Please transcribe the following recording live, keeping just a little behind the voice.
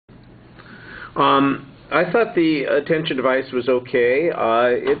I thought the attention device was okay.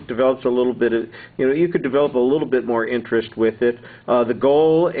 It develops a little bit of, you could develop a little bit more interest with it. The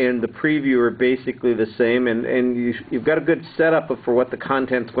goal and the preview are basically the same, and you've got a good setup for what the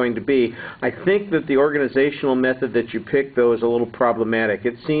content's going to be. I think that the organizational method that you picked, though, is a little problematic.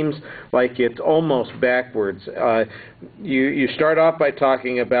 It seems like it's almost backwards. You start off by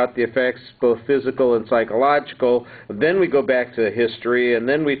talking about the effects, both physical and psychological, then we go back to history, and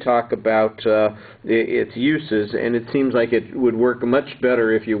then we talk about its uses, and it seems like it would work much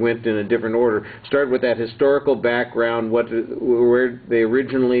better if you went in a different order. Start with that historical background, where they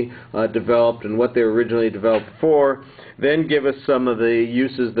originally developed and what they were originally developed for, then give us some of the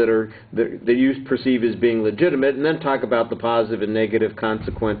uses that you perceive as being legitimate, and then talk about the positive and negative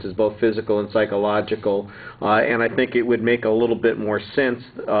consequences, both physical and psychological, and I think it would make a little bit more sense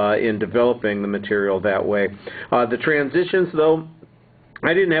in developing the material that way. The transitions, though,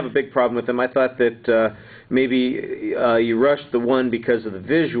 I didn't have a big problem with them. I thought that maybe you rushed the one because of the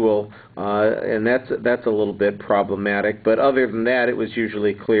visual, and that's a little bit problematic. But other than that, it was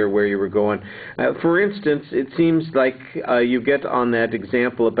usually clear where you were going. For instance, it seems like you get on that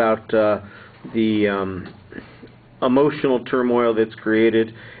example about the emotional turmoil that's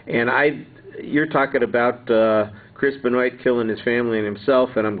created, and you're talking about Chris Benoit killing his family and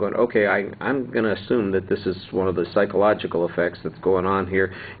himself, and I'm going, okay, I'm going to assume that this is one of the psychological effects that's going on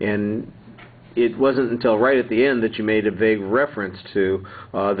here, and it wasn't until right at the end that you made a vague reference to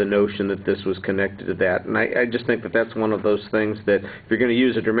the notion that this was connected to that. And I just think that that's one of those things that if you're going to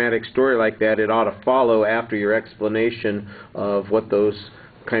use a dramatic story like that, it ought to follow after your explanation of what those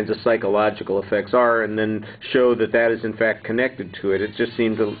kinds of psychological effects are, and then show that that is in fact connected to it. It just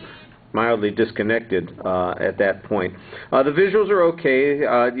seems mildly disconnected at that point. The visuals are okay.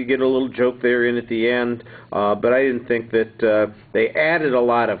 You get a little joke there in at the end, but I didn't think that they added a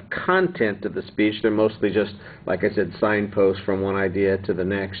lot of content to the speech. They're mostly just, like I said, signposts from one idea to the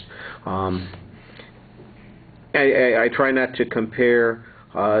next. I try not to compare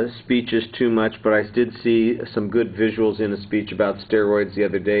speeches too much, but I did see some good visuals in a speech about steroids the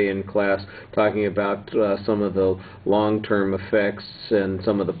other day in class, talking about some of the long-term effects and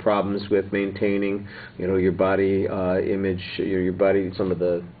some of the problems with maintaining, your body image, your body, some of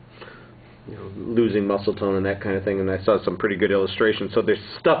the losing muscle tone and that kind of thing, and I saw some pretty good illustrations. So there's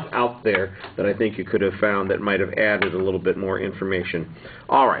stuff out there that I think you could have found that might have added a little bit more information.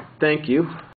 All right, thank you.